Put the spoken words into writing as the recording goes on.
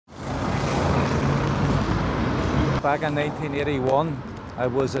Back in 1981, I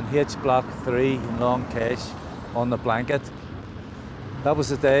was in H Block 3 in Long Kesh on the blanket. That was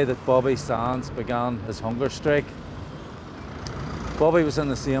the day that Bobby Sands began his hunger strike. Bobby was in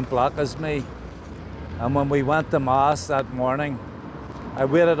the same block as me, and when we went to Mass that morning, I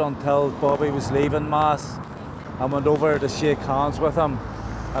waited until Bobby was leaving Mass and went over to shake hands with him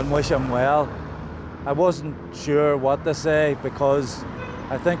and wish him well. I wasn't sure what to say because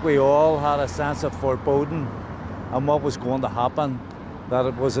I think we all had a sense of foreboding and what was going to happen, that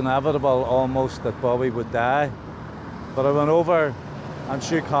it was inevitable almost that Bobby would die. But I went over and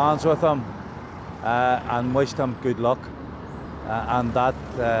shook hands with him and wished him good luck. And that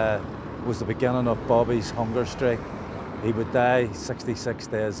was the beginning of Bobby's hunger strike. He would die 66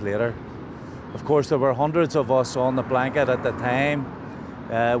 days later. Of course, there were hundreds of us on the blanket at the time.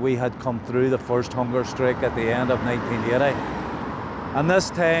 We had come through the first hunger strike at the end of 1980. And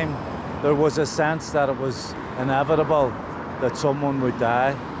this time, there was a sense that it was inevitable that someone would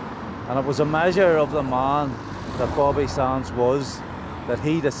die. And it was a measure of the man that Bobby Sands was, that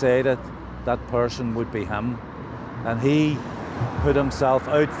he decided that person would be him. And he put himself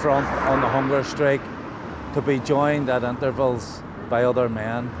out front on the hunger strike to be joined at intervals by other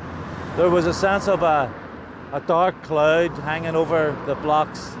men. There was a sense of a dark cloud hanging over the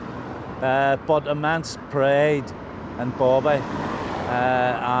blocks, but immense pride in Bobby,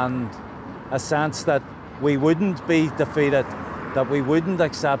 and a sense that we wouldn't be defeated, that we wouldn't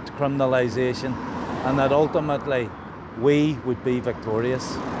accept criminalisation, and that ultimately we would be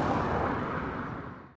victorious.